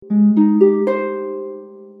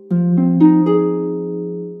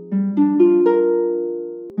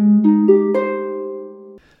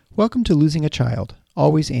Welcome to Losing a Child,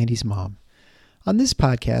 Always Andy's Mom. On this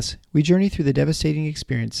podcast, we journey through the devastating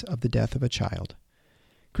experience of the death of a child.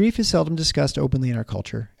 Grief is seldom discussed openly in our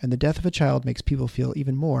culture, and the death of a child makes people feel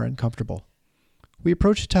even more uncomfortable. We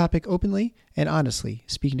approach the topic openly and honestly,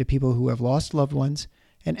 speaking to people who have lost loved ones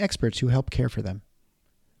and experts who help care for them.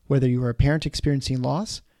 Whether you are a parent experiencing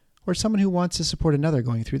loss or someone who wants to support another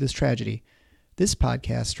going through this tragedy, this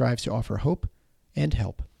podcast strives to offer hope and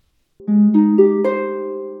help.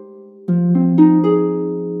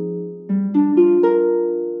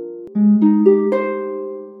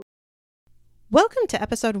 Welcome to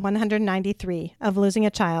episode 193 of Losing a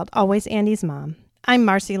Child, Always Andy's Mom. I'm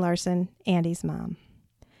Marcy Larson, Andy's mom.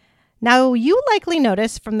 Now, you likely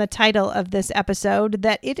noticed from the title of this episode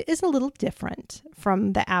that it is a little different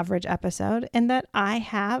from the average episode and that I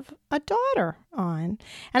have a daughter on.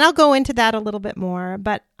 And I'll go into that a little bit more,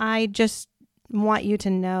 but I just want you to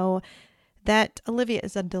know that Olivia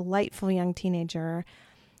is a delightful young teenager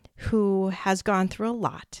who has gone through a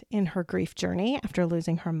lot in her grief journey after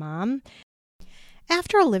losing her mom.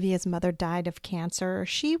 After Olivia's mother died of cancer,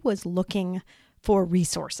 she was looking for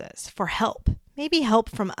resources, for help, maybe help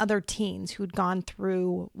from other teens who'd gone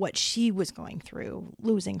through what she was going through,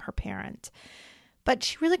 losing her parent. But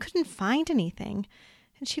she really couldn't find anything,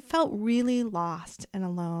 and she felt really lost and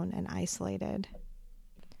alone and isolated.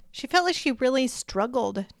 She felt like she really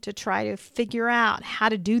struggled to try to figure out how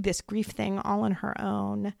to do this grief thing all on her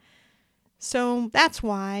own. So that's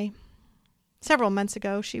why several months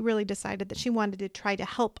ago, she really decided that she wanted to try to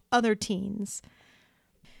help other teens.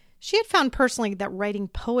 She had found personally that writing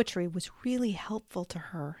poetry was really helpful to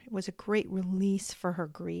her. It was a great release for her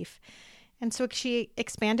grief. And so she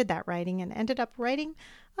expanded that writing and ended up writing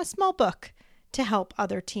a small book to help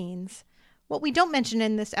other teens. What we don't mention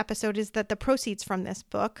in this episode is that the proceeds from this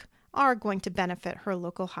book are going to benefit her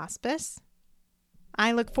local hospice.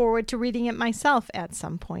 I look forward to reading it myself at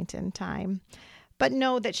some point in time. But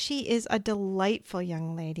know that she is a delightful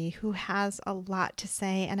young lady who has a lot to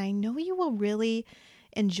say, and I know you will really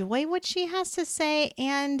enjoy what she has to say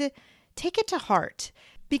and take it to heart.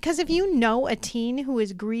 Because if you know a teen who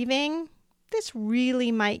is grieving, this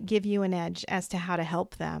really might give you an edge as to how to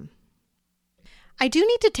help them. I do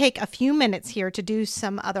need to take a few minutes here to do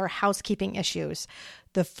some other housekeeping issues.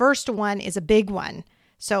 The first one is a big one.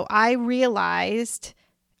 So I realized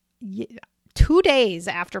 2 days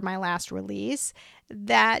after my last release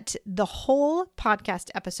that the whole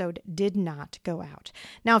podcast episode did not go out.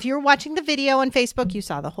 Now, if you were watching the video on Facebook, you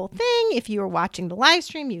saw the whole thing. If you were watching the live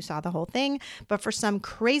stream, you saw the whole thing. But for some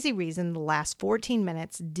crazy reason, the last 14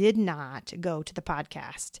 minutes did not go to the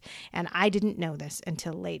podcast. And I didn't know this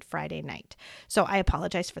until late Friday night. So I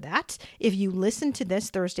apologize for that. If you listened to this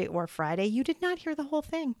Thursday or Friday, you did not hear the whole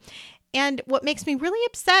thing. And what makes me really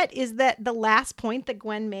upset is that the last point that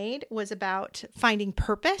Gwen made was about finding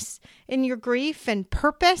purpose in your grief and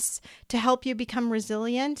purpose to help you become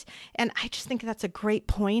resilient. And I just think that's a great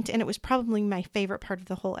point, and it was probably my favorite part of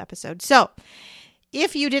the whole episode. So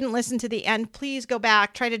if you didn't listen to the end, please go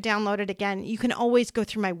back, try to download it again. You can always go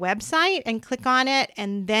through my website and click on it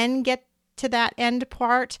and then get to that end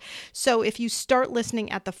part. So if you start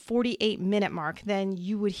listening at the 48-minute mark, then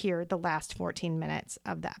you would hear the last 14 minutes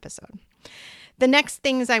of the episode. The next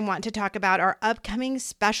things I want to talk about are upcoming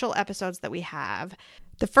special episodes that we have.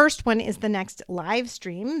 The first one is the next live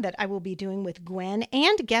stream that I will be doing with Gwen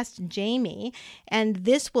and guest Jamie. And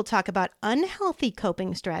this will talk about unhealthy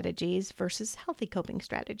coping strategies versus healthy coping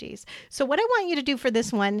strategies. So what I want you to do for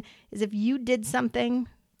this one is if you did something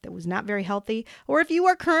that was not very healthy, or if you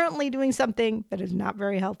are currently doing something that is not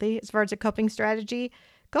very healthy as far as a coping strategy,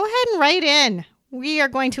 go ahead and write in. We are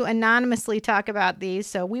going to anonymously talk about these,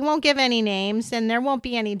 so we won't give any names and there won't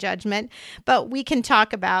be any judgment, but we can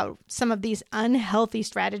talk about some of these unhealthy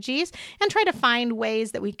strategies and try to find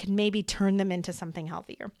ways that we can maybe turn them into something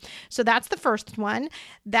healthier. So that's the first one.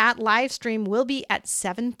 That live stream will be at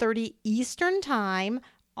 7:30 Eastern Time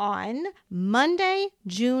on Monday,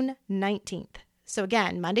 June 19th. So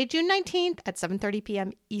again, Monday, June 19th at 7:30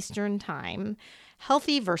 p.m. Eastern Time,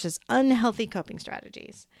 healthy versus unhealthy coping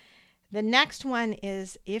strategies. The next one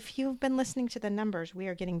is, if you've been listening to the numbers, we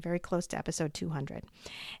are getting very close to episode 200.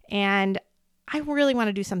 And I really want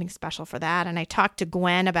to do something special for that. And I talked to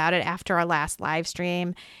Gwen about it after our last live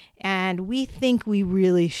stream. And we think we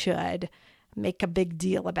really should make a big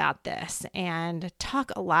deal about this and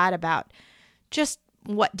talk a lot about just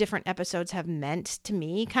what different episodes have meant to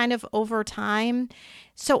me kind of over time.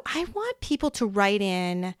 So I want people to write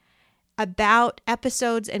in about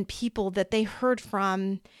episodes and people that they heard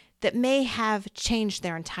from that may have changed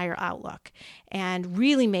their entire outlook and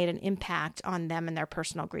really made an impact on them and their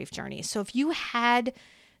personal grief journey. So if you had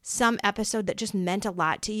some episode that just meant a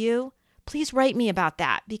lot to you, please write me about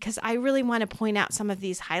that, because I really want to point out some of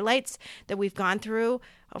these highlights that we've gone through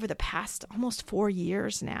over the past almost 4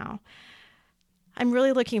 years now. I'm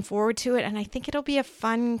really looking forward to it, and I think it'll be a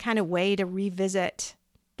fun kind of way to revisit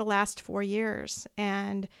the last 4 years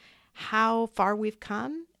and how far we've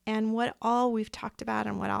come and what all we've talked about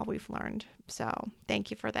and what all we've learned. So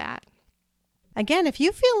thank you for that. Again, if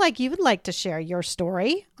you feel like you would like to share your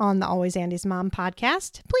story on the Always Andy's Mom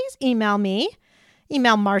podcast, please email me.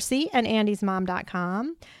 Email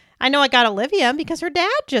marcy@andysmom.com. I know I got Olivia because her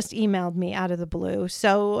dad just emailed me out of the blue.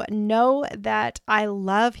 So know that I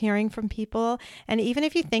love hearing from people. And even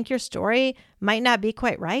if you think your story might not be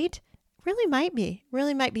quite right, really might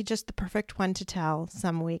be just the perfect one to tell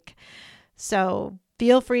some week. So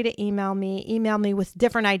feel free to email me with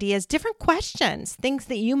different ideas, different questions, things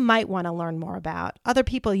that you might want to learn more about, other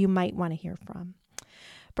people you might want to hear from.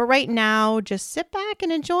 But right now, just sit back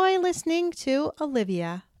and enjoy listening to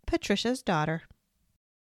Olivia, Patricia's daughter.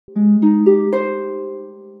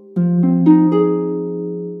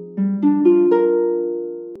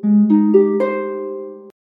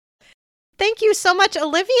 Thank you so much,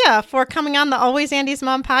 Olivia, for coming on the Always Andy's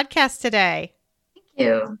Mom podcast today. Thank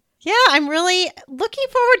you. Yeah, I'm really looking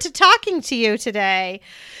forward to talking to you today.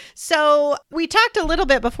 So we talked a little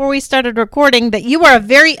bit before we started recording that you are a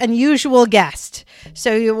very unusual guest.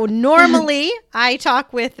 So normally I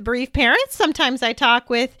talk with bereaved parents. Sometimes I talk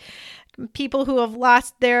with people who have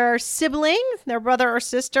lost their sibling, their brother or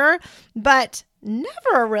sister, but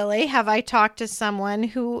never really have I talked to someone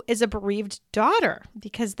who is a bereaved daughter,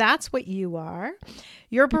 because that's what you are.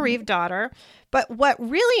 You're a bereaved daughter. But what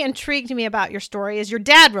really intrigued me about your story is your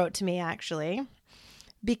dad wrote to me, actually,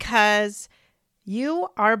 because you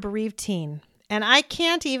are a bereaved teen. And I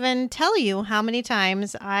can't even tell you how many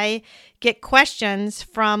times I get questions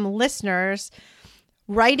from listeners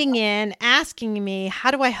writing in, asking me, how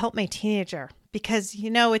do I help my teenager? Because,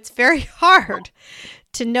 it's very hard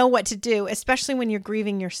to know what to do, especially when you're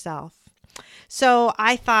grieving yourself. So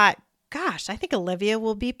I thought, gosh, I think Olivia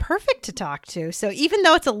will be perfect to talk to. So even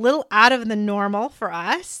though it's a little out of the normal for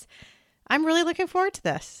us, I'm really looking forward to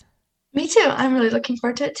this. Me too. I'm really looking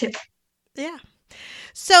forward to it too. Yeah.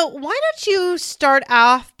 So why don't you start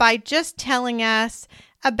off by just telling us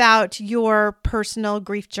about your personal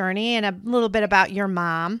grief journey and a little bit about your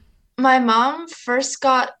mom? My mom first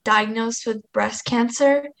got diagnosed with breast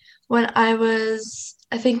cancer when I was,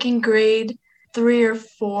 I think, in grade 3 or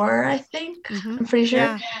 4, I think. Mm-hmm. I'm pretty sure.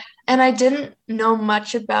 Yeah. And I didn't know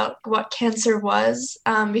much about what cancer was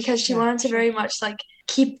because she wanted to very much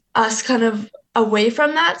keep us kind of away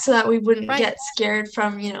from that so that we wouldn't get scared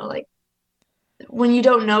from, when you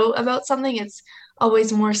don't know about something, it's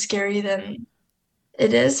always more scary than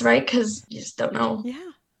it is, right? Because you just don't know.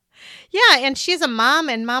 Yeah. Yeah. And she's a mom,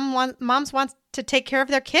 and moms want to take care of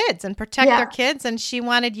their kids and protect their kids. And she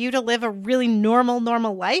wanted you to live a really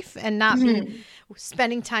normal life and not be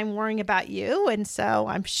spending time worrying about you. And so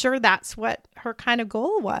I'm sure that's what her kind of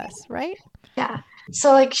goal was, right? Yeah.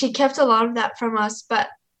 So she kept a lot of that from us, but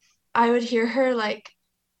I would hear her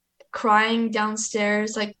crying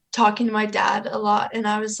downstairs, talking to my dad a lot. And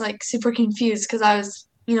I was super confused because I was,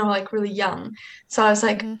 really young. So I was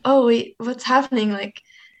like, oh, wait, what's happening?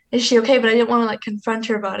 Is she okay? But I didn't want to confront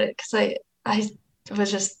her about it because I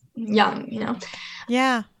was just young,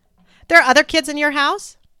 Yeah. There are other kids in your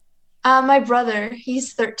house? My brother,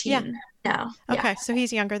 he's 13 now. Okay, Yeah. so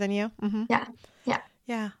he's younger than you. Mm-hmm.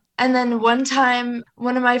 Yeah. And then one time,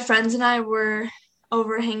 one of my friends and I were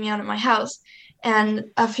over hanging out at my house, and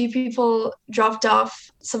a few people dropped off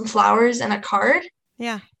some flowers and a card.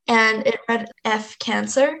 Yeah. And it read F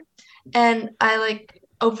cancer. And I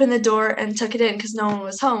opened the door and took it in because no one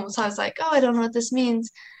was home. So I was like, oh, I don't know what this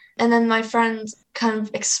means. And then my friend kind of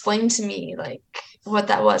explained to me what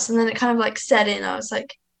that was. And then it kind of set in. I was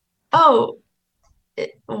like, oh,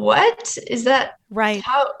 what is that? Right.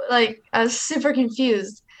 How, I was super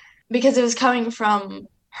confused because it was coming from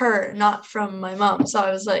her, not from my mom. So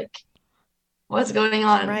I was like, what's going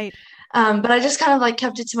on? Right. But I just kind of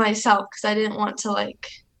kept it to myself because I didn't want to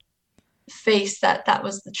face that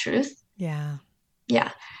was the truth. Yeah.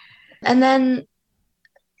 Yeah. And then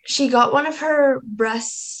she got one of her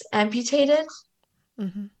breasts amputated.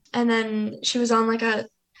 Mm-hmm. And then she was on a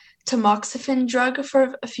tamoxifen drug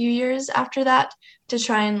for a few years after that to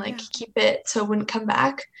try and keep it so it wouldn't come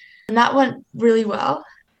back. And that went really well.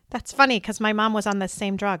 That's funny because my mom was on the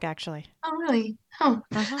same drug, actually. Oh, really? Oh.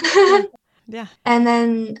 Uh-huh. Yeah. And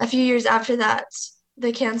then a few years after that,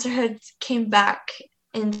 the cancer had came back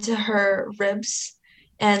into her ribs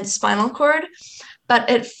and spinal cord. But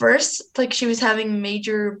at first, she was having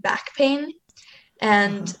major back pain.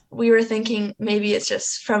 And we were thinking maybe it's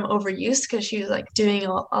just from overuse because she was like doing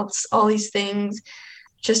all these things,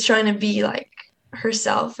 just trying to be like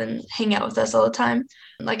herself and hang out with us all the time.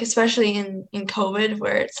 Like, especially in COVID,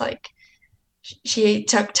 where it's like she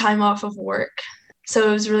took time off of work. So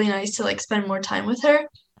it was really nice to like spend more time with her.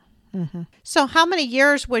 Mm-hmm. So how many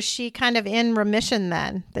years was she kind of in remission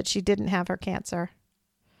then that she didn't have her cancer?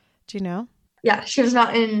 Do you know? Yeah, she was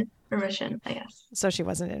not in remission, I guess. So she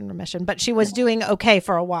wasn't in remission, but she was doing okay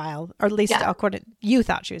for a while, or at least according, you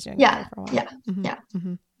thought she was doing okay for a while. Yeah. Mm-hmm. Yeah.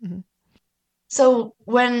 Mm-hmm. Mm-hmm. So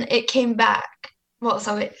when it came back,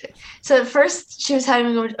 so at first she was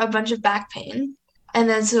having a bunch of back pain, and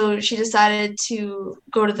then so she decided to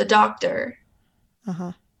go to the doctor,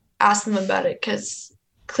 ask them about it, because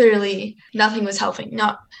clearly nothing was helping.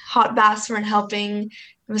 Not hot baths weren't helping,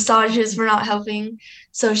 massages were not helping.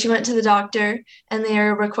 So she went to the doctor, and they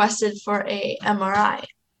were requested for a MRI.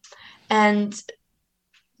 And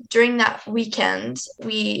during that weekend,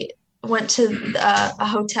 we went to a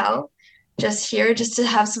hotel just here, just to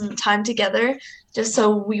have some time together, just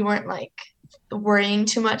so we weren't like worrying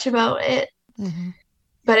too much about it. Mm-hmm.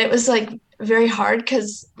 But it was like very hard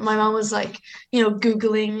because my mom was like,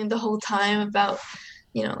 Googling the whole time about,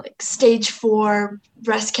 like stage 4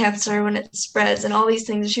 breast cancer when it spreads and all these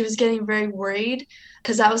things. She was getting very worried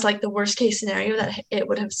because that was like the worst case scenario, that it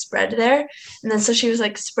would have spread there. And then so she was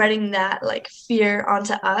like spreading that like fear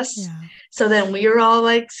onto us. Yeah. So then we were all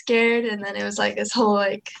like scared, and then it was like this whole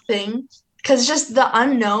like thing, because just the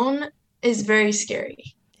unknown is very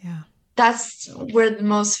scary. Yeah. That's where the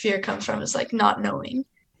most fear comes from, is like not knowing.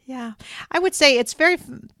 Yeah. I would say it's very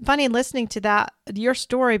funny listening to your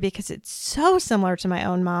story, because it's so similar to my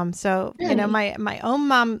own mom. So, really? My own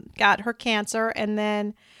mom got her cancer, and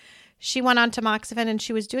then she went on tamoxifen, and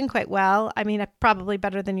she was doing quite well. I mean, probably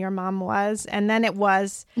better than your mom was. And then it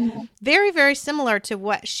was very, very similar to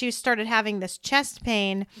what she started having this chest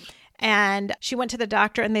pain. And she went to the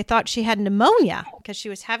doctor, and they thought she had pneumonia because she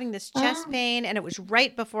was having this chest pain. And it was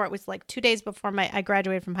right before, it was like 2 days before I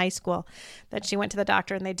graduated from high school, that she went to the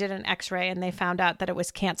doctor, and they did an x-ray, and they found out that it was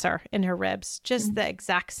cancer in her ribs, just the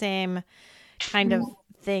exact same kind of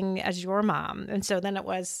thing as your mom. And so then it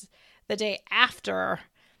was the day after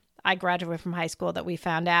I graduated from high school that we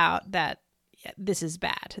found out that this is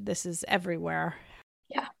bad. This is everywhere.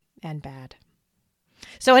 Yeah. And bad.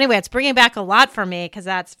 So anyway, it's bringing back a lot for me, because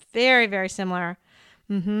that's very, very similar.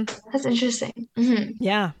 Mm-hmm. That's interesting. Mm-hmm.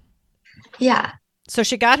 Yeah. Yeah. So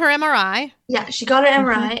she got her MRI. Yeah, she got her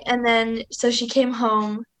MRI, and then so she came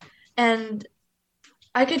home, and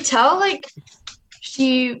I could tell like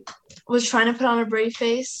she was trying to put on a brave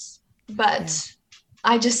face, but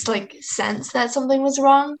I just like sensed that something was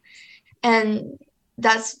wrong, and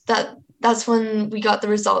that's when we got the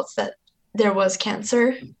results that there was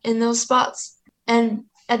cancer in those spots. And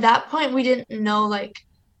at that point, we didn't know like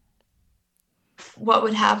what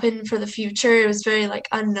would happen for the future. It was very like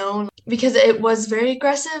unknown, because it was very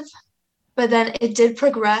aggressive, but then it did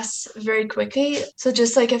progress very quickly. So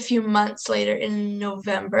just like a few months later, in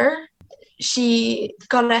November, she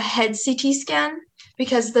got a head CT scan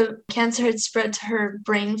because the cancer had spread to her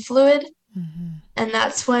brain fluid. Mm-hmm. And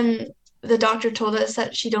that's when the doctor told us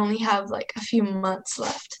that she'd only have like a few months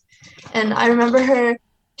left. And I remember her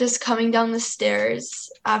just coming down the stairs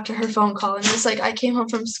after her phone call, and it was like I came home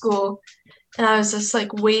from school, and I was just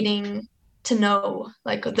like waiting to know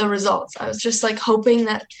like the results. I was just like hoping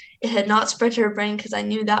that it had not spread to her brain, because I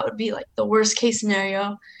knew that would be like the worst case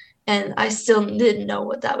scenario, and I still didn't know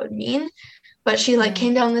what that would mean. But she like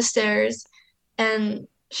came down the stairs, and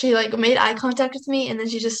she like made eye contact with me, and then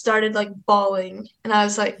she just started like bawling, and I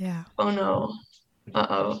was like, oh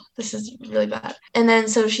no, this is really bad. And then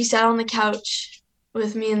so she sat on the couch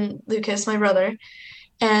with me and Lucas, my brother,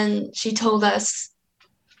 and she told us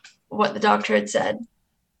what the doctor had said,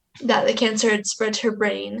 that the cancer had spread to her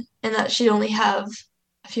brain, and that she'd only have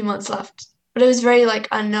a few months left. But it was very like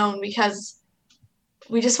unknown, because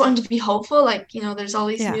we just wanted to be hopeful. Like, there's all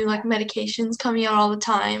these new like medications coming out all the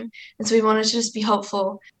time, and so we wanted to just be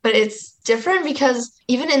hopeful. But it's different, because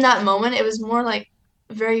even in that moment, it was more like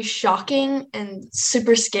very shocking and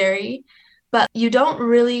super scary, but you don't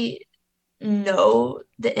really know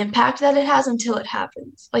the impact that it has until it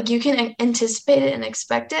happens. Like, you can anticipate it and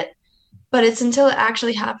expect it, but it's until it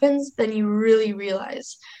actually happens then you really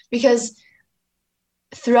realize. Because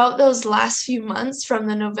throughout those last few months, from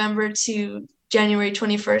the November to January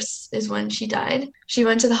 21st is when she died. She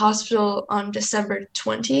went to the hospital on December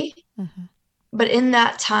 20. Mm-hmm. But in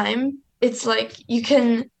that time, it's like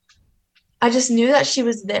I just knew that she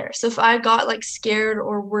was there. So if I got like scared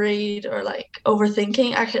or worried or like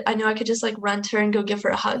overthinking, I knew I could just like run to her and go give her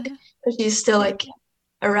a hug, but she's still like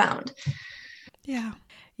around. Yeah.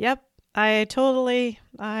 Yep.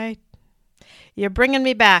 You're bringing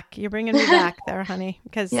me back. You're bringing me back there, honey.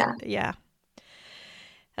 Because, yeah.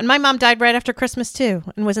 And my mom died right after Christmas, too,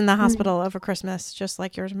 and was in the hospital over Christmas, just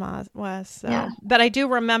like yours was. So. Yeah. But I do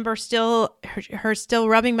remember her still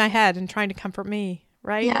rubbing my head and trying to comfort me,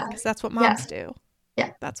 right? Yeah. Because that's what moms do.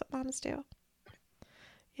 Yeah. That's what moms do.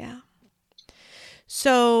 Yeah.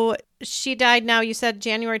 So she died now, you said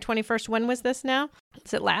January 21st. When was this now?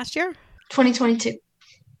 Is it last year? 2022.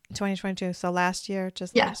 2022. So last year,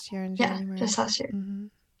 last year in January. Yeah, just last year. Mm-hmm.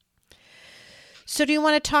 So do you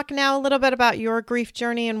want to talk now a little bit about your grief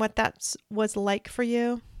journey and what that was like for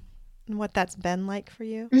you and what that's been like for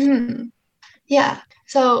you? Mm-hmm. Yeah.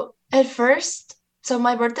 So at first,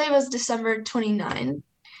 my birthday was December 29,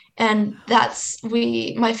 and my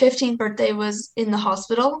 15th birthday was in the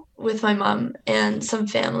hospital with my mom and some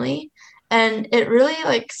family. And it really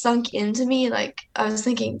like sunk into me. Like I was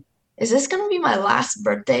thinking, is this going to be my last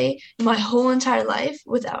birthday in my whole entire life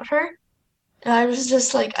without her? And I was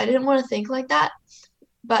just like, I didn't want to think like that,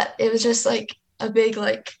 but it was just like a big,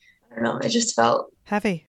 like, I don't know, it just felt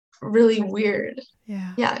heavy, really weird.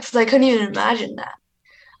 Yeah. Yeah, because I couldn't even imagine that.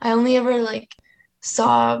 I only ever like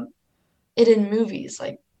saw it in movies,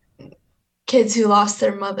 like kids who lost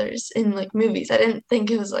their mothers in like movies. I didn't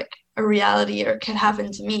think it was like a reality or could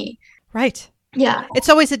happen to me. Right. Yeah. It's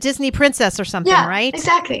always a Disney princess or something, right?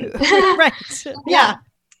 Exactly. Right. Yeah.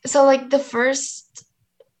 So like the first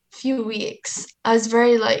few weeks, I was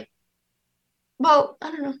very like, well,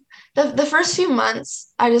 I don't know. The first few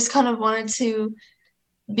months, I just kind of wanted to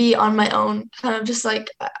be on my own, kind of just like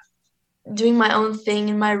doing my own thing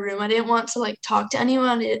in my room. I didn't want to like talk to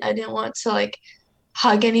anyone. I didn't want to like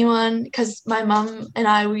hug anyone because my mom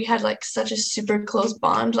and we had like such a super close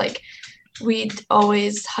bond. Like we'd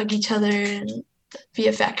always hug each other and be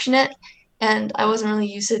affectionate. And I wasn't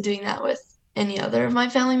really used to doing that with any other of my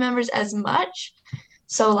family members as much.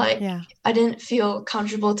 So like I didn't feel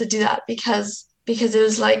comfortable to do that because it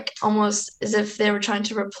was like almost as if they were trying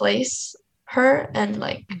to replace her, and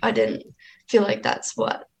like I didn't feel like that's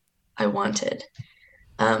what I wanted.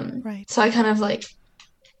 Right. So I kind of like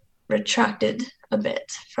retracted a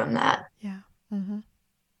bit from that. Yeah. Mm-hmm.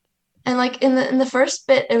 And like in the first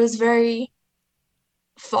bit, it was very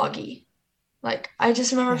foggy. Like I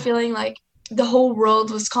just remember feeling like the whole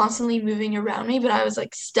world was constantly moving around me, but I was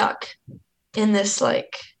like stuck in this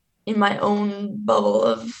like in my own bubble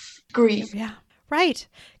of grief. Yeah. Right.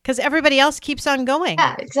 Because everybody else keeps on going.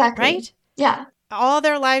 Yeah, exactly. Right? Yeah. All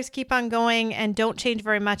their lives keep on going and don't change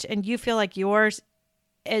very much. And you feel like yours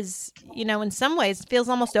is, in some ways feels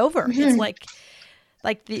almost over. Mm-hmm. It's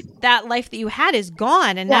like that life that you had is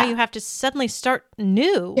gone. And now you have to suddenly start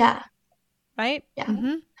new. Yeah. Right? Yeah.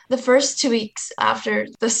 Mm-hmm. The first 2 weeks after,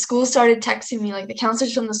 the school started texting me, like the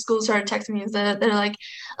counselors from the school started texting me. They're like,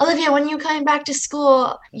 Olivia, when you coming back to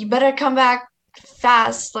school, you better come back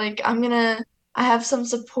fast. Like I have some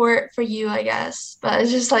support for you, I guess. But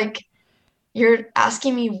it's just like, you're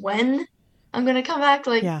asking me when I'm going to come back?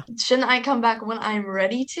 Like, shouldn't I come back when I'm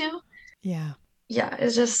ready to? Yeah. Yeah,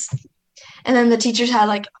 it's just, and then the teachers had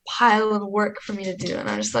like a pile of work for me to do. And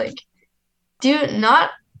I'm just like, do you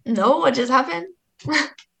not know what just happened?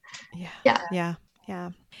 Yeah.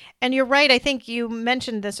 And you're right. I think you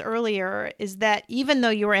mentioned this earlier, is that even though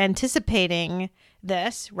you were anticipating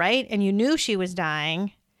this, right, and you knew she was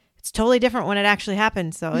dying, it's totally different when it actually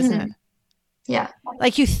happens, though, isn't it? Yeah.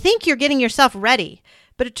 Like you think you're getting yourself ready,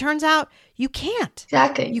 but it turns out you can't.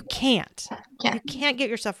 Exactly. You can't. You can't get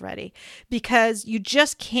yourself ready because you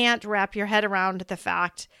just can't wrap your head around the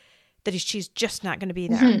fact that she's just not going to be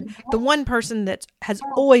there. Mm-hmm. The one person that has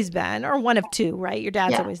always been, or one of two, right? Your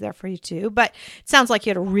dad's always there for you too. But it sounds like you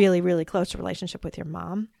had a really, really close relationship with your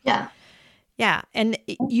mom. Yeah. Yeah. And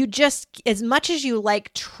you just, as much as you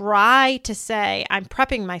like try to say, I'm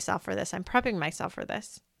prepping myself for this,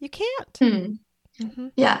 you can't. Mm-hmm. Mm-hmm.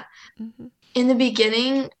 Yeah. Mm-hmm. In the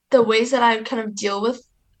beginning, the ways that I would kind of deal with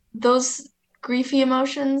those griefy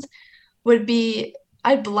emotions would be,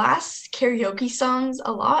 I'd blast karaoke songs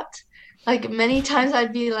a lot. Like many times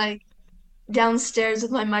I'd be like downstairs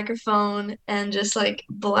with my microphone and just like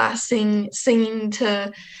singing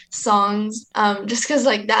to songs. Just because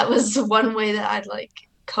like that was one way that I'd like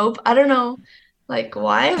cope. I don't know like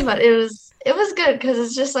why, but it was good because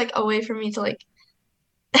it's just like a way for me to like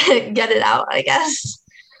get it out, I guess.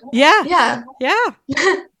 Yeah. Yeah.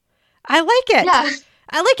 I like it. Yeah.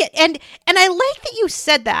 I like it. And I like that you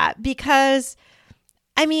said that because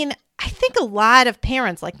I mean, I think a lot of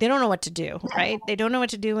parents, like, they don't know what to do, right? They don't know what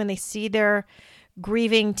to do when they see their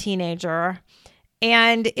grieving teenager.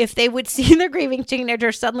 And if they would see their grieving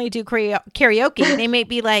teenager suddenly do karaoke, they may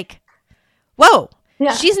be like, whoa,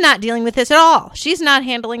 Yeah. she's not dealing with this at all. She's not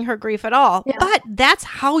handling her grief at all. Yeah. But that's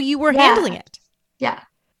how you were Yeah. handling it. Yeah.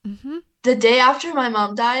 Mm-hmm. The day after my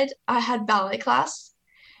mom died, I had ballet class,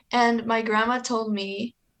 and my grandma told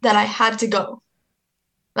me that I had to go.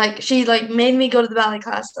 Like, she like made me go to the ballet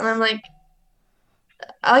class, and I'm like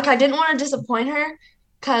I didn't want to disappoint her,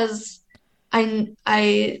 because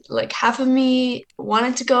I like half of me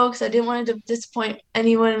wanted to go because I didn't want to disappoint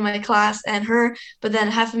anyone in my class and her, but then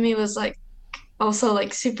half of me was like also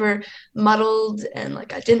like super muddled, and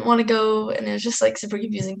like I didn't want to go, and it was just like super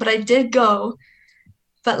confusing. But I did go.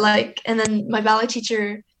 But like, and then my ballet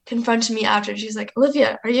teacher confronted me after. She's like,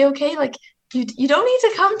 Olivia, are you okay? Like, you don't need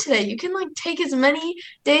to come today. You can like take as many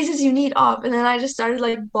days as you need off. And then I just started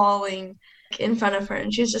like bawling in front of her,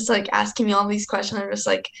 and she was just like asking me all these questions. I'm just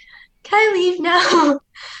like, can I leave now?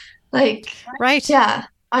 Like, Right. yeah,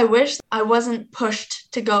 I wish I wasn't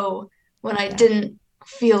pushed to go when I didn't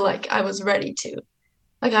feel like I was ready to.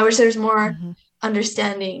 Like, I wish there's more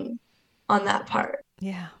understanding on that part.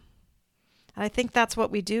 Yeah. I think that's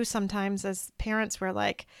what we do sometimes as parents. We're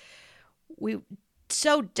like, we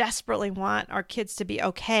so desperately want our kids to be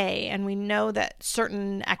okay. And we know that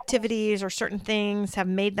certain activities or certain things have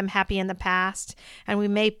made them happy in the past. And we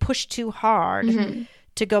may push too hard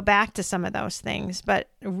to go back to some of those things. But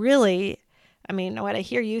really, I mean, what I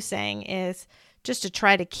hear you saying is just to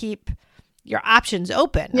try to keep your options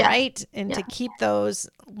open, right? And to keep those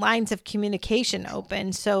lines of communication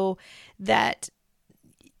open so that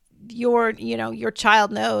your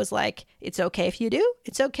child knows, like, it's okay if you do,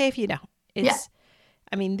 it's okay if you don't.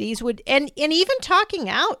 I mean, these would, and even talking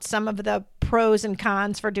out some of the pros and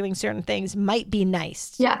cons for doing certain things might be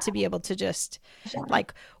nice to be able to just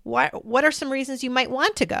like, what are some reasons you might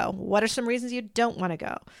want to go? What are some reasons you don't want to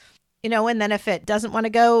go? And then if it doesn't want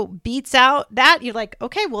to go, beats out that, you're like,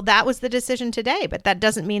 okay, well, that was the decision today, but that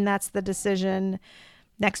doesn't mean that's the decision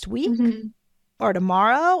next week or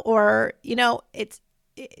tomorrow, or,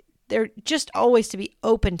 they're just always to be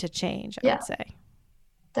open to change, I would say.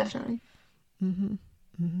 Definitely.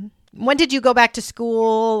 When did you go back to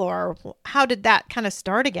school, or how did that kind of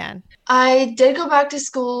start again? I did go back to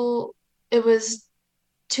school. It was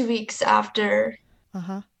 2 weeks after.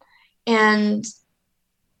 And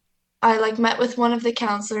I like met with one of the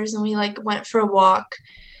counselors, and we like went for a walk.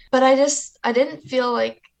 But I didn't feel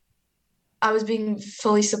like I was being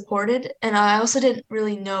fully supported, and I also didn't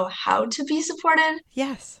really know how to be supported.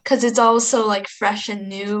 Yes. Because it's all so like fresh and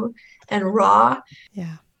new and raw.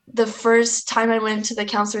 Yeah. The first time I went to the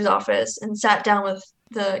counselor's office and sat down with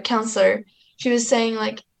the counselor, she was saying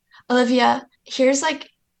like, Olivia, here's like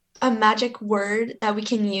a magic word that we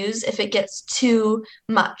can use if it gets too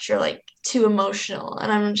much or like too emotional.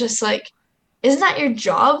 And I'm just like, isn't that your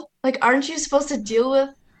job? Like, aren't you supposed to deal with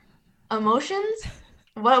emotions?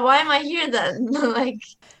 Why am I here then? Like,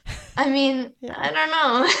 I mean, I don't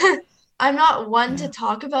know. I'm not one to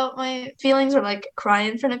talk about my feelings or like cry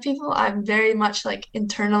in front of people. I'm very much like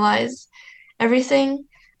internalize everything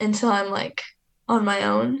until I'm like on my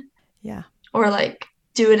own. Yeah. Or like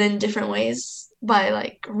do it in different ways by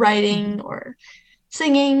like writing or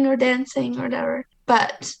singing or dancing or whatever.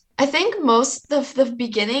 But I think most of the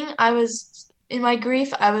beginning, in my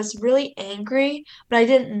grief, I was really angry, but I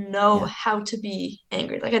didn't know how to be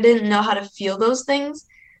angry. Like, I didn't know how to feel those things.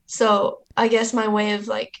 So I guess my way of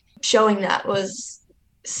like showing that was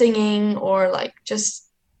singing or like just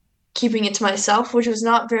keeping it to myself, which was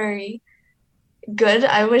not very good.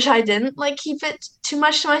 I wish I didn't like keep it too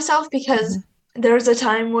much to myself, because there was a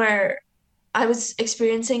time where I was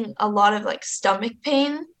experiencing a lot of like stomach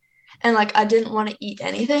pain, and like I didn't want to eat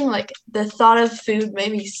anything. Like, the thought of food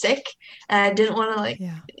made me sick, and I didn't want to like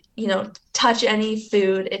touch any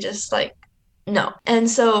food. It just like, no. And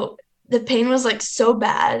so the pain was like so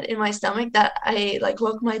bad in my stomach that I like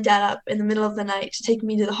woke my dad up in the middle of the night to take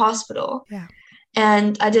me to the hospital.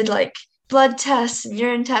 And I did like blood tests and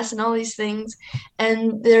urine tests and all these things,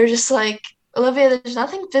 and they're just like, Olivia, there's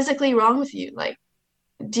nothing physically wrong with you. Like,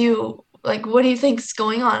 what do you think's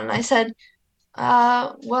going on? And I said,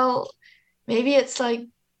 well, maybe it's like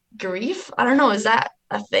grief. I don't know. Is that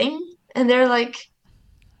a thing? And they're like,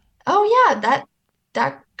 oh yeah,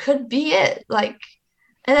 that could be it. Like,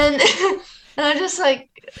 and then and I'm just like,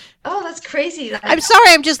 oh, that's crazy. Like, I'm sorry,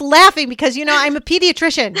 I'm just laughing because I'm a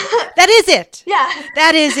pediatrician. That is it. Yeah,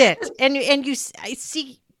 that is it. And I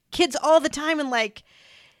see kids all the time, and like,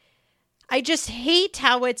 I just hate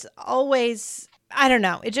how it's always I don't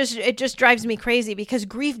know. It just drives me crazy because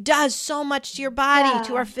grief does so much to your body,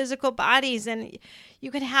 to our physical bodies, and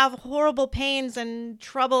you can have horrible pains and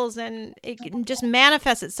troubles, and it can just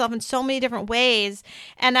manifest itself in so many different ways.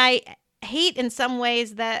 And I hate in some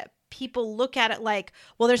ways that people look at it like,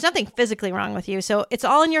 well, there's nothing physically wrong with you, so it's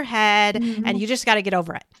all in your head, and you just got to get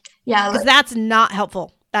over it. Yeah, because that's not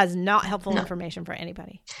helpful. That is not helpful information for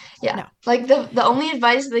anybody. Yeah, no. Like the only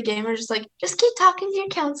advice of the game is just like, just keep talking to your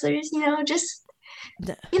counselors. Just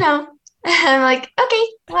And I'm like, okay,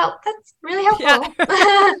 well, that's really helpful.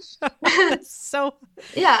 Yeah. So,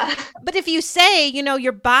 yeah. But if you say,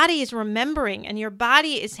 your body is remembering and your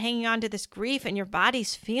body is hanging on to this grief and your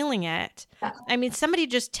body's feeling it. Yeah. I mean, somebody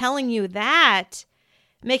just telling you that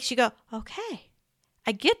makes you go, okay,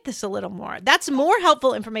 I get this a little more. That's more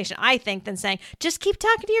helpful information, I think, than saying, just keep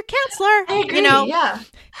talking to your counselor. I agree, yeah.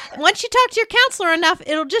 Once you talk to your counselor enough,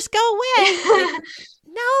 it'll just go away.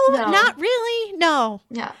 No, not really. No.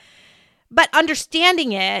 Yeah. But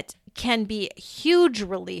understanding it can be a huge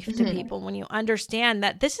relief to people when you understand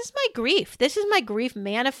that this is my grief. This is my grief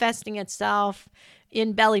manifesting itself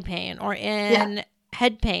in belly pain or in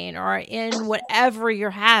head pain or in whatever you're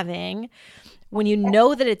having. When you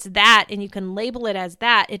know that it's that and you can label it as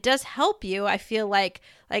that, it does help you. I feel like,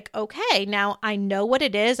 okay, now I know what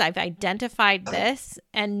it is. I've identified this.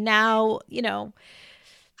 And now,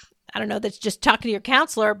 I don't know, that's just talking to your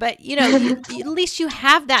counselor, but, at least you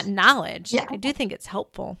have that knowledge. Yeah. I do think it's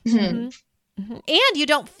helpful. And you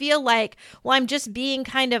don't feel like, well, I'm just being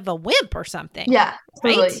kind of a wimp or something. Yeah,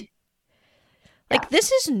 totally. Right? Like,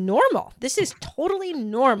 this is normal. This is totally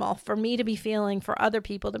normal for me to be feeling, for other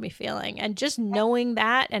people to be feeling. And just knowing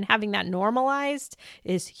that and having that normalized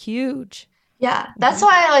is huge. Yeah, that's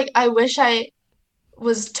why, I wish I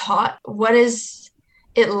was taught what is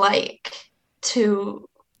it like to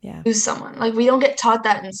lose someone. We don't get taught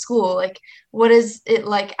that in school. What is it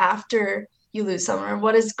like after you lose someone, or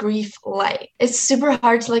what is grief like? It's super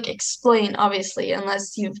hard to explain, obviously,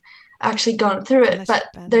 unless you've actually gone through it. But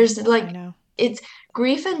there's it's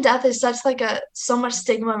grief and death is such so much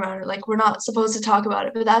stigma around it. We're not supposed to talk about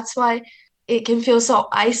it, but that's why it can feel so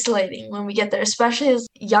isolating when we get there, especially as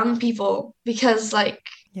young people, because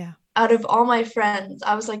out of all my friends,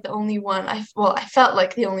 I was the only one. I felt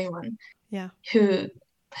like the only one who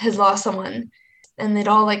has lost someone, and they'd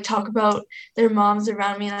all talk about their moms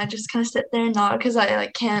around me, and I just kind of sit there and nod because I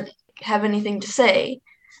can't have anything to say.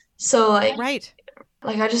 So right.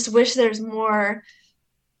 I just wish there's more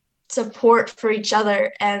support for each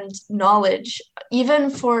other and knowledge, even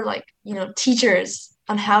for teachers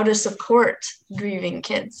on how to support grieving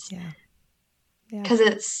kids. Because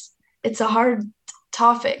it's a hard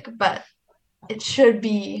topic, but it should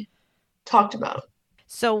be talked about.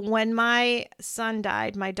 So when my son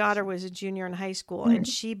died, my daughter was a junior in high school, and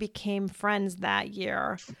she became friends that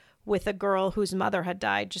year with a girl whose mother had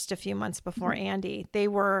died just a few months before Andy. They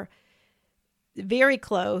were very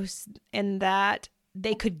close in that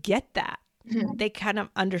they could get that. They kind of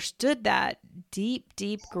understood that deep,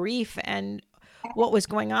 deep grief and what was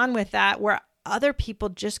going on with that, where other people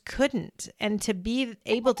just couldn't. And to be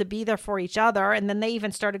able to be there for each other. And then they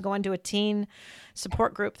even started going to a teen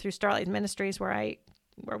support group through Starlight Ministries where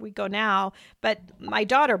we go now. But my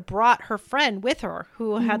daughter brought her friend with her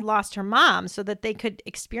who had lost her mom so that they could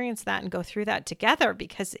experience that and go through that together,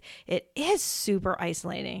 because it is super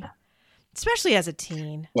isolating. Especially as a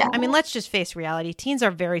teen. Yeah. I mean, let's just face reality. Teens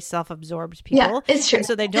are very self-absorbed people. Yeah, it's true. And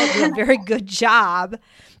so they don't do a very good job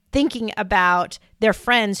thinking about their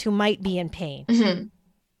friends who might be in pain.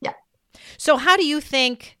 Yeah. So how do you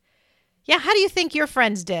think your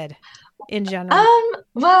friends did in general?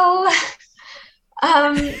 Well, they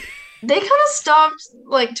kind of stopped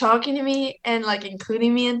talking to me and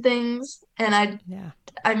including me in things. And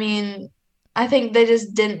I mean, I think they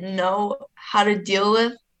just didn't know how to deal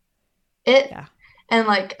with it. And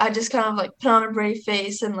I just kind of put on a brave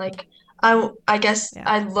face, and I guess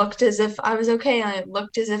I looked as if I was okay, and I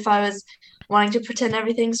looked as if I was wanting to pretend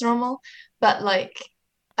everything's normal, but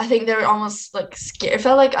I think they were almost scared. It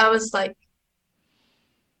felt like I was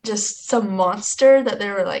just some monster that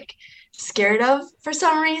they were scared of for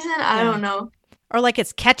some reason. I don't know, or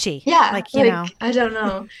it's catchy. You know, I don't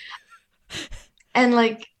know. And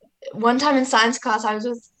one time in science class, I was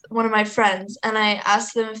with one of my friends, and I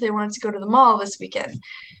asked them if they wanted to go to the mall this weekend.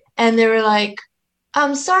 And they were like,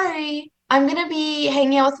 I'm sorry, I'm going to be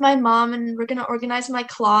hanging out with my mom, and we're going to organize my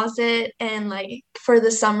closet and for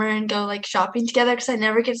the summer and go shopping together, because I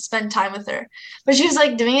never get to spend time with her. But she was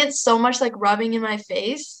doing it so much, rubbing in my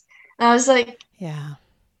face. And I was like,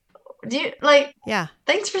 do you yeah,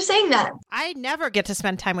 thanks for saying that. I never get to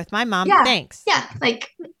spend time with my mom. Yeah. Thanks. Yeah.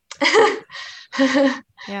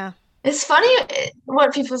 Yeah. It's funny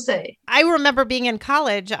what people say. I remember being in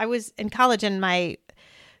college. I was in college, and my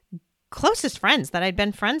closest friends that I'd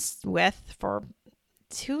been friends with for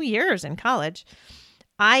 2 years in college,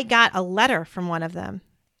 I got a letter from one of them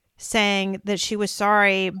saying that she was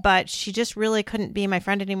sorry, but she just really couldn't be my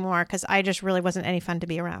friend anymore because I just really wasn't any fun to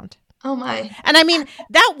be around. Oh my. And I mean,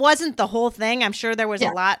 that wasn't the whole thing. I'm sure there was a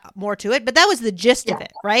Yeah. lot more to it, but that was the gist of Yeah.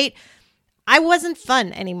 it, right? I wasn't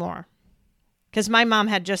fun anymore because my mom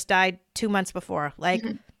had just died 2 months before. Like,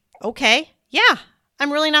 okay, yeah,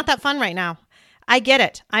 I'm really not that fun right now. I get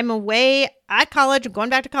it. I'm away at college, going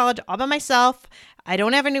back to college all by myself. I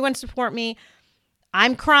don't have anyone to support me.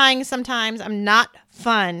 I'm crying sometimes. I'm not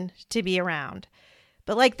fun to be around.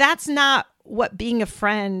 But like, that's not what being a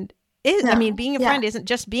friend is. I No. mean, being a friend isn't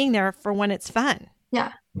just being there for when it's fun.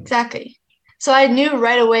 Yeah, exactly. So I knew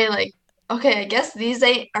right away, like, okay, I guess these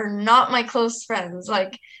eight are not my close friends.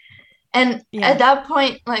 Like, and Yeah. at that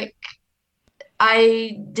point, like,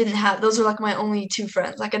 I didn't have, those were like my only two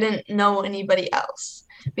friends. Like, I didn't know anybody else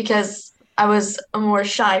because I was a more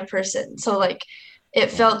shy person. So, like, it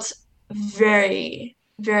felt very,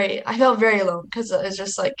 I felt very alone because it was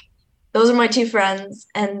just like, those are my two friends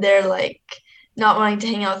and they're like not wanting to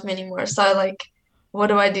hang out with me anymore. So, I like, what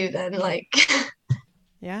do I do then? Like,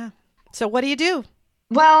 Yeah. So what do you do?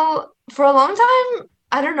 well, for a long time,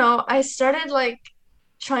 I don't know. I started like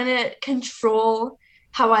trying to control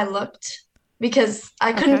how I looked because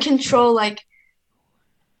I couldn't Okay. control like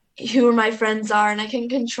who my friends are and I couldn't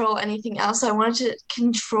control anything else. I wanted to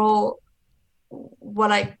control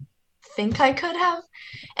what I think I could have.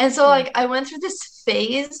 And so Yeah. like I went through this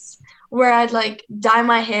phase where I'd like dye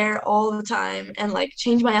my hair all the time and like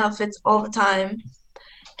change my outfits all the time.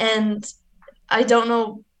 And I don't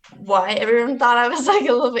know why everyone thought I was like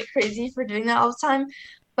a little bit crazy for doing that all the time.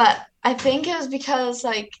 But I think it was because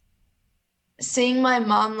like seeing my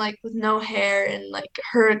mom like with no hair and like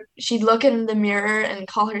she'd look in the mirror and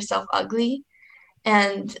call herself ugly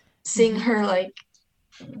and seeing her like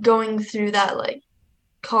going through that like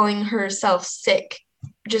calling herself sick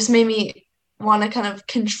just made me want to kind of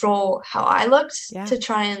control how I looked to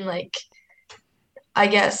try and like I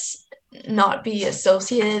guess not be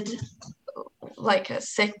associated like a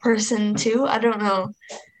sick person too. I don't know.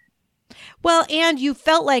 Well, and you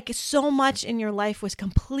felt like so much in your life was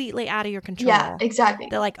completely out of your control. Yeah, exactly.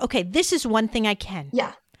 They're like, okay, this is one thing I can.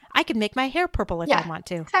 Yeah. I can make my hair purple if I want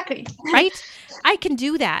to. Exactly. Right? I can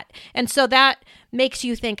do that. And so that makes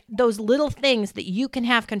you think those little things that you can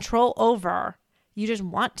have control over, you just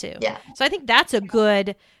want to. Yeah. So I think that's a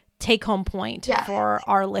good take-home point for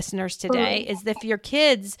our listeners today is if your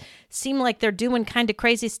kids seem like they're doing kind of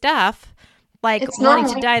crazy stuff, like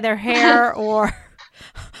wanting to dye their hair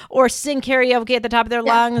or sing karaoke at the top of their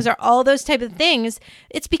lungs or all those type of things,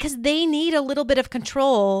 it's because they need a little bit of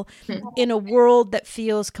control in a world that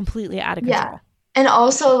feels completely out of control. Yeah. And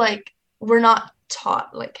also like we're not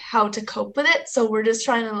taught like how to cope with it. So we're just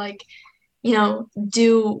trying to like, you know,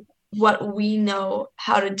 do what we know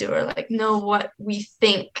how to do or like know what we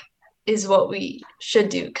think is what we should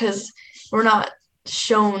do because we're not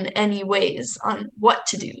shown any ways on what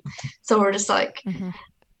to do. So we're just like,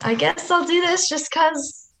 I guess I'll do this just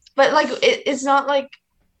because. But like, it's not like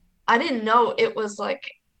I didn't know it was like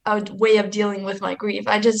a way of dealing with my grief.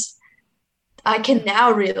 I can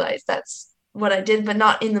now realize that's what I did, but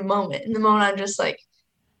not in the moment. In the moment, I'm just like,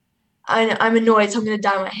 I'm annoyed, so I'm going to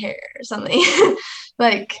dye my hair or something.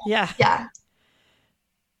 Like, yeah.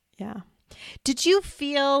 Did you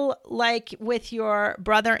feel like with your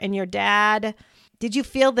brother and your dad, did you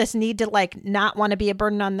feel this need to like not want to be a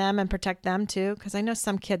burden on them and protect them too? Because I know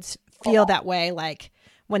some kids feel that way, like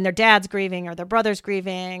when their dad's grieving or their brother's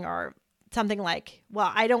grieving or something like,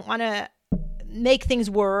 well, I don't want to make things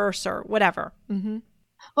worse or whatever.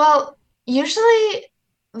 Well, usually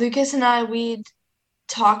Lucas and I, we'd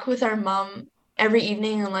talk with our mom every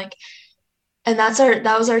evening and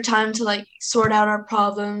that was our time to like sort out our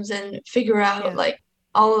problems and figure out like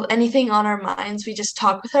anything on our minds. We just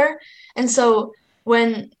talk with her. And so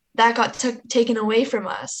when that got taken away from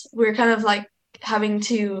us, we're kind of like having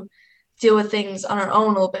to deal with things on our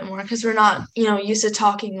own a little bit more because we're not, you know, used to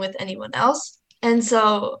talking with anyone else. And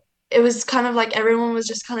so it was kind of like everyone was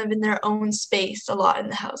just kind of in their own space a lot in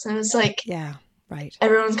the house. And it was like,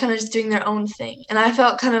 everyone's kind of just doing their own thing. And I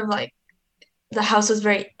felt kind of like the house was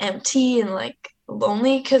very empty and like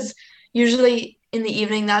lonely because usually in the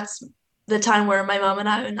evening, that's the time where my mom and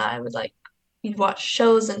I would like, we'd watch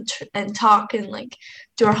shows and talk and like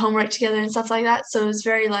do our homework together and stuff like that. So it was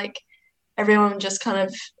very like everyone just kind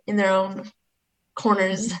of in their own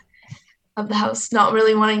corners of the house, not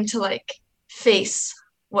really wanting to like face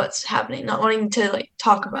what's happening, not wanting to like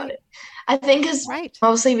talk about it. I think because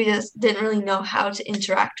mostly we just didn't really know how to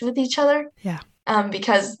interact with each other. Yeah.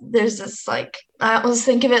 Because there's this like, I almost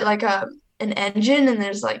think of it like an engine, and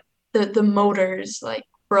there's like the motor's like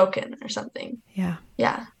broken or something. Yeah.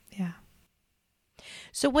 Yeah. Yeah.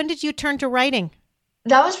 So when did you turn to writing?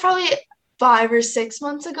 That was probably 5 or 6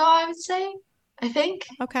 months ago, I would say, I think.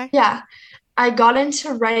 Okay. Yeah. I got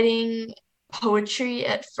into writing poetry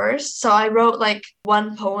at first. So I wrote like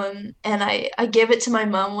one poem, and I gave it to my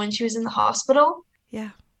mom when she was in the hospital. Yeah.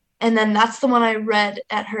 And then that's the one I read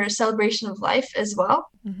at her celebration of life as well.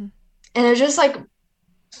 Mm-hmm. And it was just like,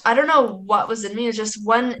 I don't know what was in me.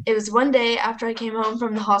 It was one day after I came home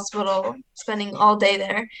from the hospital, spending all day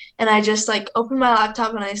there. And I just like opened my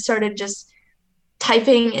laptop and I started just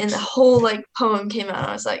typing, and the whole like poem came out.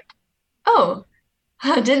 I was like, oh,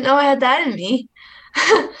 I didn't know I had that in me.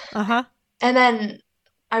 Uh-huh. And then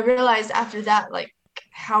I realized after that, like,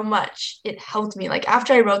 how much it helped me. Like,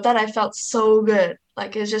 after I wrote that, I felt so good.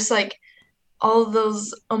 Like, it was just like all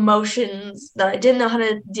those emotions that I didn't know how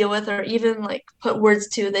to deal with or even like put words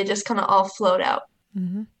to, they just kind of all flowed out.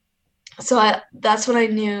 Mm-hmm. So that's when I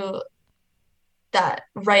knew that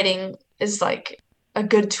writing is like a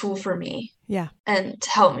good tool for me. Yeah. And to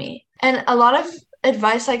help me. And a lot of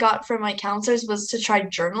advice I got from my counselors was to try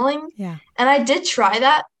journaling. Yeah. And I did try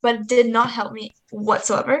that, but it did not help me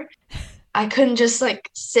whatsoever. I couldn't just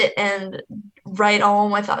like sit and write all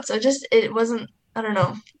my thoughts. So it wasn't, I don't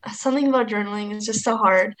know. Something about journaling is just so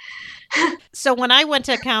hard. So when I went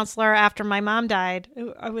to a counselor after my mom died,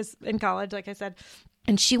 I was in college, like I said,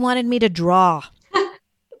 and she wanted me to draw.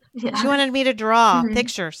 Yeah. She wanted me to draw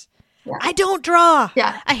pictures. Yeah. I don't draw.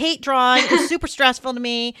 Yeah. I hate drawing. It was super stressful to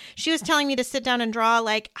me. She was telling me to sit down and draw.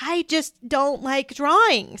 Like, I just don't like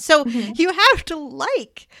drawing. So you have to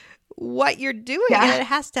like what you're doing, and it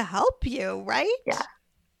has to help you, right? Yeah,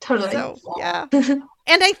 totally. So, yeah.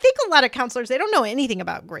 And I think a lot of counselors, they don't know anything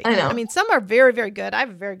about grief. I know. I mean, some are very, very good. I have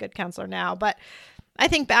a very good counselor now, but I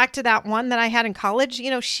think back to that one that I had in college, you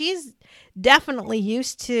know, she's definitely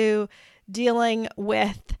used to dealing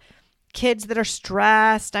with kids that are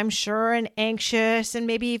stressed, I'm sure, and anxious and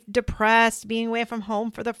maybe depressed, being away from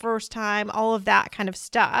home for the first time, all of that kind of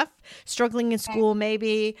stuff, struggling in school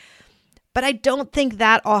maybe. But I don't think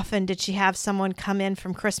that often did she have someone come in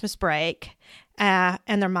from Christmas break and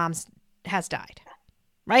their mom has died,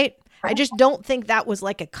 right? I just don't think that was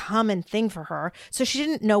like a common thing for her. So she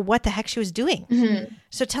didn't know what the heck she was doing. Mm-hmm.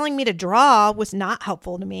 So telling me to draw was not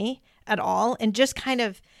helpful to me at all, and just kind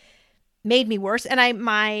of made me worse. And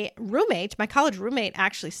my college roommate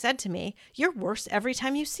actually said to me, "You're worse every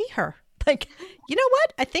time you see her." Like, you know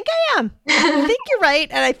what? I think I am. I think you're right.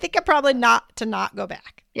 And I think I probably not go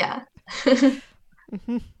back. Yeah.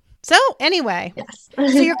 Mm-hmm. So anyway, yes.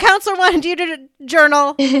 So your counselor wanted you to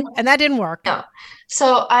journal, and that didn't work. No.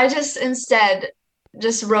 So I instead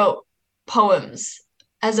wrote poems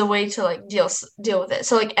as a way to like deal with it.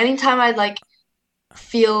 So like anytime I'd like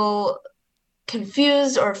feel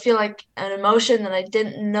confused or feel like an emotion that I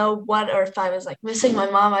didn't know what, or if I was like missing my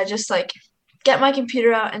mom, I just like get my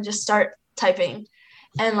computer out and just start typing,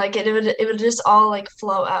 and like it would just all like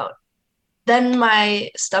flow out. Then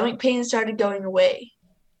my stomach pain started going away,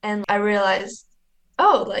 and I realized,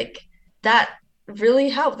 oh, like that really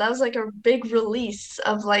helped. That was like a big release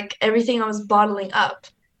of like everything I was bottling up.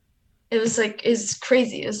 It was like, it's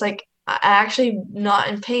crazy. It was like I actually not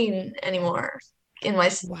in pain anymore in my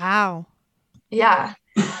wow. Yeah,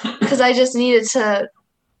 because I just needed to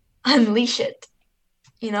unleash it,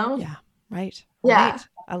 you know? Yeah, right. Yeah. Right.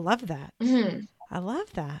 I love that. Mm-hmm. I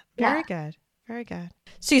love that. Very good. Very good.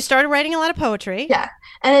 So you started writing a lot of poetry. Yeah,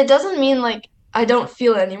 and it doesn't mean like I don't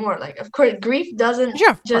feel it anymore. Like, of course, grief doesn't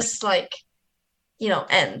just like, you know,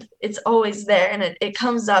 end. It's always there, and it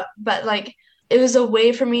comes up. But like, it was a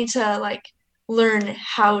way for me to like learn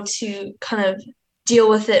how to kind of deal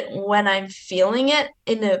with it when I'm feeling it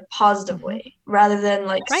in a positive way, rather than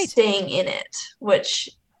like staying in it, which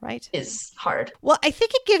is hard. Well, I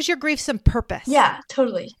think it gives your grief some purpose. Yeah,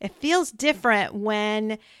 totally. It feels different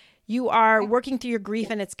when you are working through your grief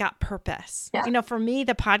and it's got purpose. Yeah. You know, for me,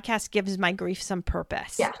 the podcast gives my grief some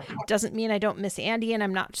purpose. Yeah. Doesn't mean I don't miss Andy and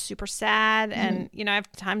I'm not super sad. Mm-hmm. And, you know, I have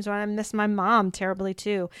times when I miss my mom terribly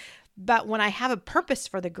too. But when I have a purpose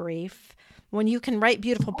for the grief, when you can write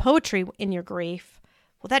beautiful poetry in your grief,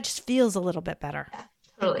 well, that just feels a little bit better. Yeah,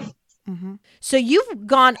 totally. Mm-hmm. So you've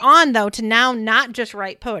gone on, though, to now not just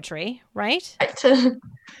write poetry, right? Right.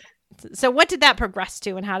 So what did that progress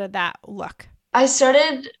to, and how did that look? I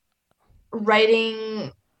started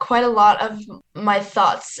writing quite a lot of my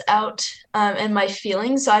thoughts out and my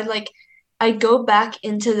feelings. So I go back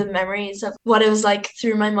into the memories of what it was like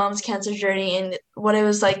through my mom's cancer journey and what it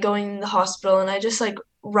was like going in the hospital. And I just like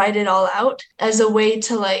write it all out as a way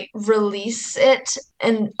to like release it.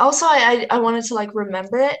 And also I wanted to like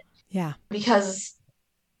remember it. Yeah. Because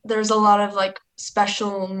there's a lot of like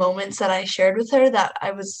special moments that I shared with her that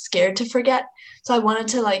I was scared to forget. So I wanted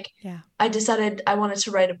to like, I decided I wanted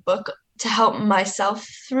to write a book to help myself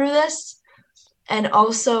through this and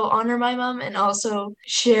also honor my mom and also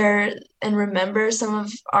share and remember some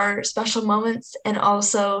of our special moments. And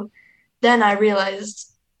also then I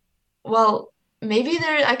realized, well, maybe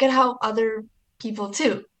I could help other people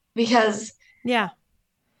too, because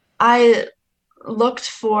I looked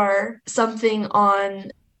for something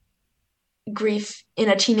on grief in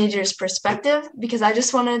a teenager's perspective because I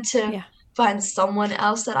just wanted to find someone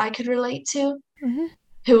else that I could relate to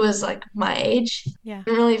who was like my age. I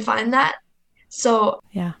didn't really find that. So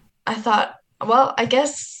I thought, well, I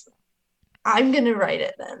guess I'm going to write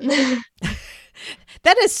it then.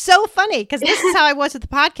 That is so funny because this is how I was with the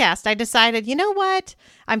podcast. I decided, you know what?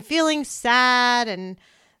 I'm feeling sad and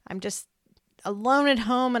I'm just alone at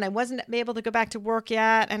home and I wasn't able to go back to work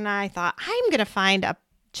yet. And I thought, I'm going to find a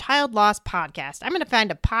child loss podcast. I'm going to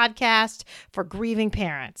find a podcast for grieving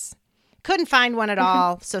parents. Couldn't find one at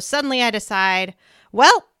all. So suddenly I decide,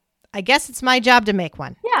 well, I guess it's my job to make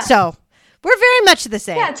one. Yeah. So we're very much the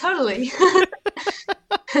same. Yeah, totally.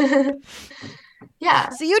 Yeah.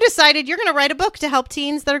 So you decided you're going to write a book to help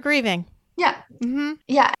teens that are grieving. Yeah.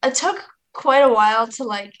 Yeah. It took quite a while to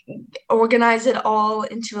like organize it all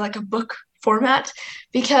into like a book format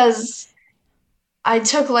because I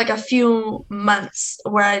took like a few months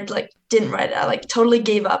where I like didn't write it. I like totally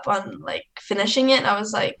gave up on like finishing it. I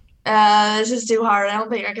was like, this is too hard. I don't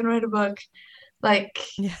think I can write a book. Like,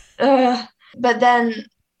 but then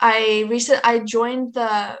I joined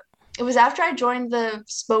it was after I joined the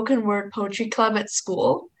spoken word poetry club at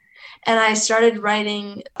school. And I started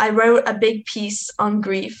writing, I wrote a big piece on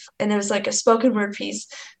grief. And it was like a spoken word piece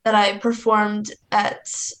that I performed at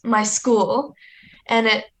my school and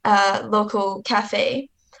at a local cafe.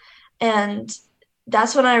 And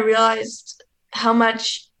that's when I realized how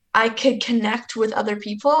much I could connect with other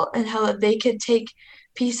people and how they could take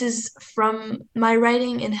pieces from my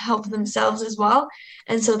writing and help themselves as well.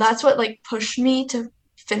 And so that's what like pushed me to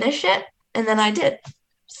finish it. And then I did.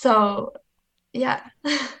 So, yeah.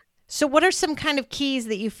 So what are some kind of keys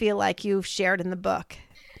that you feel like you've shared in the book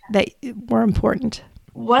that were important?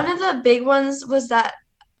 One of the big ones was that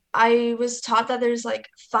I was taught that there's like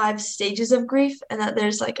 5 stages of grief and that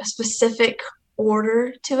there's like a specific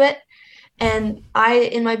order to it. And I,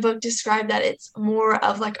 in my book, describe that it's more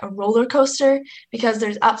of like a roller coaster because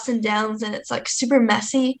there's ups and downs and it's like super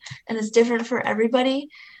messy and it's different for everybody.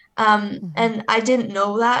 And I didn't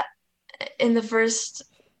know that in the first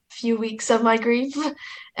few weeks of my grief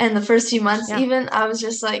and the first few months even. I was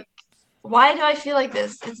just like, why do I feel like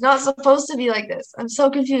this? It's not supposed to be like this. I'm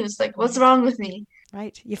so confused. Like, what's wrong with me?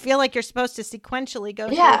 Right. You feel like you're supposed to sequentially go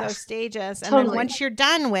through those stages. And then once you're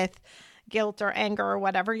done with guilt or anger or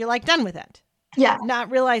whatever, you're like done with it. Yeah.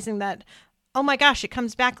 Not realizing that, oh my gosh, it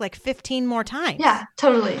comes back like 15 more times. Yeah,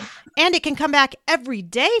 totally. And it can come back every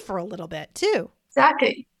day for a little bit too.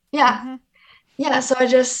 Exactly. Yeah. Yeah. So I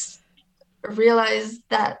just realized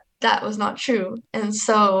that that was not true. And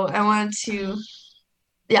so I wanted to,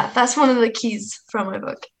 that's one of the keys from my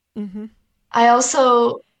book. I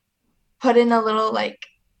also put in a little like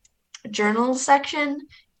journal section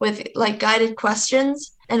with like guided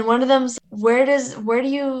questions. And one of them's where do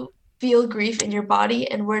you feel grief in your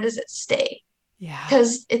body and where does it stay? Yeah.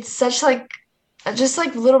 Because it's such like just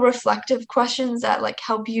like little reflective questions that like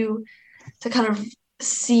help you to kind of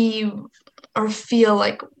see or feel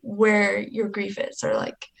like where your grief is, or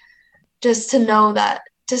like just to know that,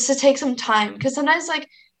 just to take some time, because sometimes like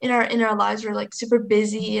in our lives we're like super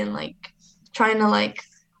busy and like trying to like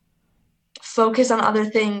focus on other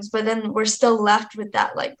things, but then we're still left with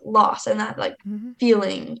that like loss and that like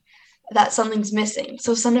feeling that something's missing.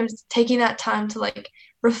 So sometimes taking that time to like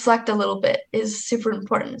reflect a little bit is super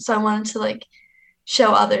important. So I wanted to like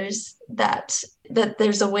show others that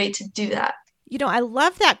there's a way to do that. You know, I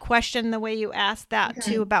love that question, the way you asked that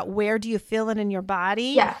too, about where do you feel it in your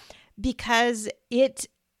body? Yeah. Because it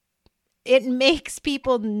makes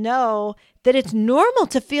people know that it's normal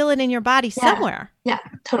to feel it in your body somewhere. Yeah,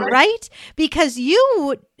 totally. Right? Because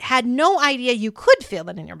you had no idea you could feel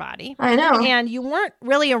it in your body. I know. And you weren't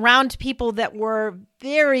really around people that were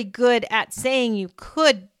very good at saying you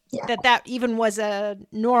could, that even was a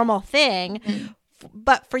normal thing.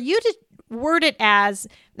 But for you to word it as,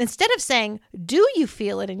 Instead of saying, do you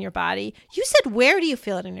feel it in your body? You said, where do you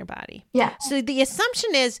feel it in your body? Yeah. So the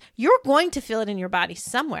assumption is you're going to feel it in your body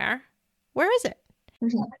somewhere. Where is it?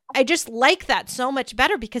 Mm-hmm. I just like that so much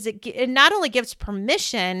better because it not only gives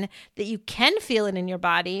permission that you can feel it in your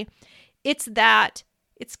body, it's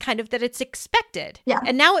kind of that it's expected. Yeah.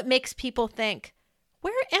 And now it makes people think,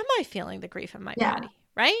 where am I feeling the grief in my body?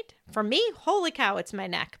 Right? For me, holy cow, it's my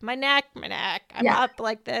neck. My neck. I'm up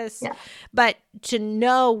like this. Yeah. But to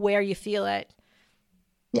know where you feel it,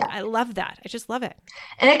 yeah, I love that. I just love it.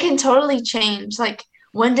 And it can totally change. Like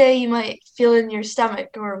one day you might feel it in your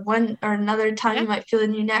stomach, or another time you might feel it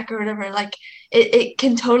in your neck or whatever. Like it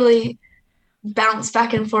can totally bounce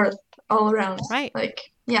back and forth all around. Right. Like,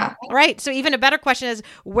 yeah. Right. So even a better question is,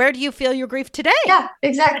 where do you feel your grief today? Yeah,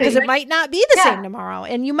 exactly. Because it might not be the same tomorrow.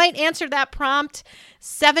 And you might answer that prompt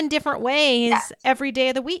 7 different ways every day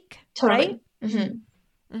of the week. Totally. Right?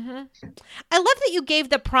 Mm-hmm. Mm-hmm. I love that you gave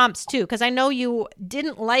the prompts too, because I know you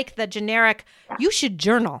didn't like the generic, you should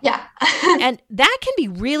journal. Yeah. And that can be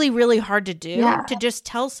really, really hard to do, to just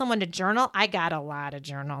tell someone to journal. I got a lot of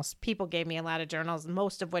journals. People gave me a lot of journals,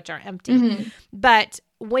 most of which are empty. Mm-hmm. But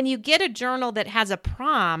when you get a journal that has a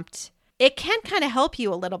prompt, it can kind of help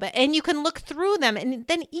you a little bit. And you can look through them. And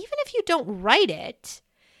then even if you don't write it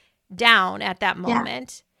down at that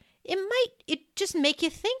moment, it just make you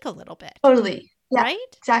think a little bit. Totally. Yeah,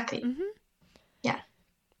 right? Exactly. Mm-hmm. Yeah.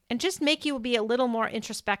 And just make you be a little more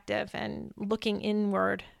introspective and looking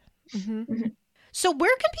inward. Mm-hmm. Mm-hmm. So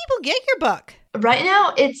where can people get your book? Right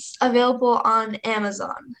now, it's available on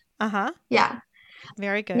Amazon. Uh-huh. Yeah.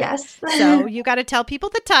 Very good. Yes. So you got to tell people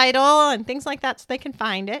the title and things like that so they can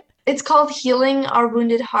find it. It's called Healing Our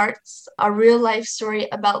Wounded Hearts, a real life story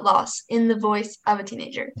about loss in the voice of a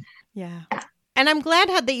teenager. Yeah. And I'm glad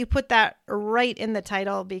that you put that right in the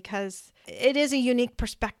title because it is a unique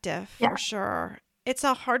perspective for sure. It's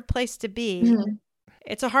a hard place to be. Mm-hmm.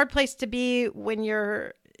 It's a hard place to be when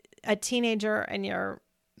you're a teenager and your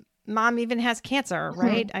mom even has cancer,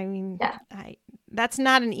 right? Mm-hmm. I mean, that's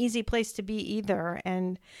not an easy place to be either.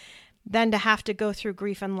 And then to have to go through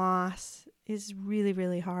grief and loss is really,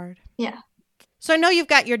 really hard. Yeah. So I know you've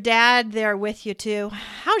got your dad there with you too.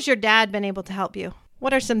 How's your dad been able to help you?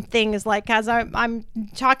 What are some things like, as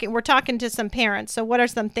we're talking to some parents. So what are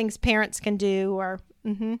some things parents can do or?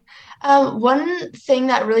 Mm-hmm. One thing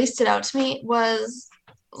that really stood out to me was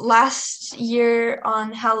last year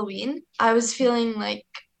on Halloween, I was feeling like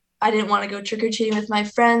I didn't want to go trick-or-treating with my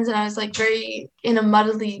friends. And I was like very in a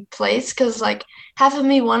muddly place because like half of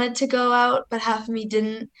me wanted to go out, but half of me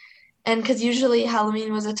didn't. And because usually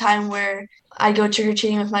Halloween was a time where I'd go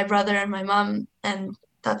trick-or-treating with my brother and my mom, and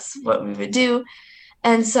that's what we would do.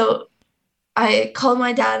 And so I called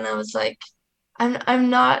my dad and I was like, I'm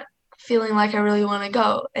not feeling like I really want to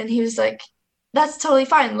go. And he was like, that's totally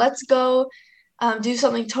fine. Let's go do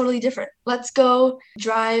something totally different. Let's go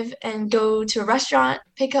drive and go to a restaurant,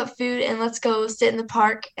 pick up food, and let's go sit in the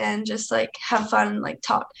park and just like have fun and like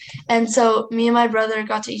talk. And so me and my brother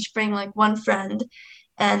got to each bring like one friend,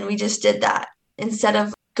 and we just did that instead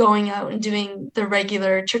of going out and doing the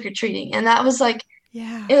regular trick-or-treating. And that was like,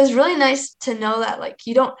 it was really nice to know that like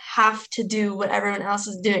you don't have to do what everyone else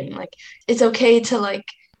is doing. Like it's okay to like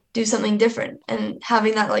do something different, and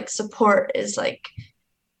having that like support is like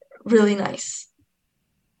really nice.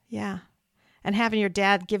 Yeah. And having your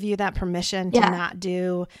dad give you that permission to not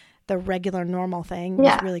do the regular normal thing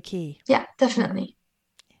is really key. Yeah, definitely.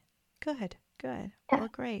 Good. Yeah. Well,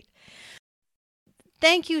 great.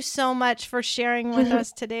 Thank you so much for sharing with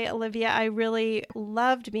us today, Olivia. I really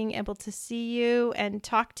loved being able to see you and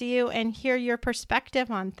talk to you and hear your perspective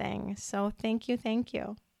on things. So thank you.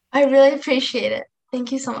 I really appreciate it.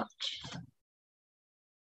 Thank you so much.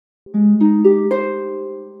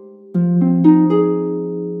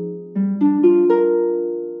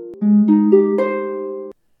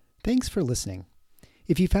 Thanks for listening.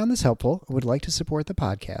 If you found this helpful or would like to support the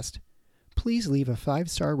podcast, please leave a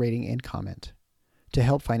 5-star rating and comment. To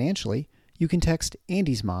help financially, you can text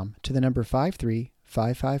Andy's Mom to the number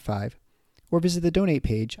 53555 or visit the donate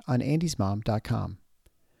page on andysmom.com.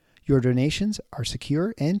 Your donations are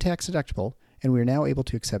secure and tax deductible, and we are now able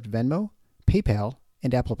to accept Venmo, PayPal,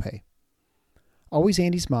 and Apple Pay. Always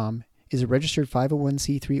Andy's Mom is a registered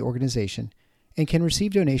 501c3 organization and can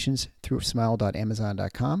receive donations through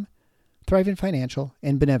smile.amazon.com, Thrivent Financial,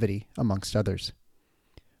 and Benevity, amongst others.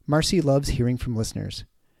 Marcy loves hearing from listeners.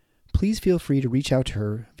 Please feel free to reach out to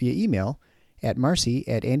her via email at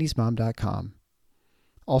marcy@andysmom.com.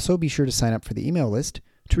 Also, be sure to sign up for the email list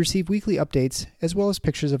to receive weekly updates as well as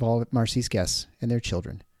pictures of all of Marcy's guests and their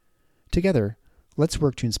children. Together, let's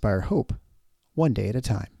work to inspire hope, one day at a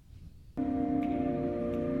time.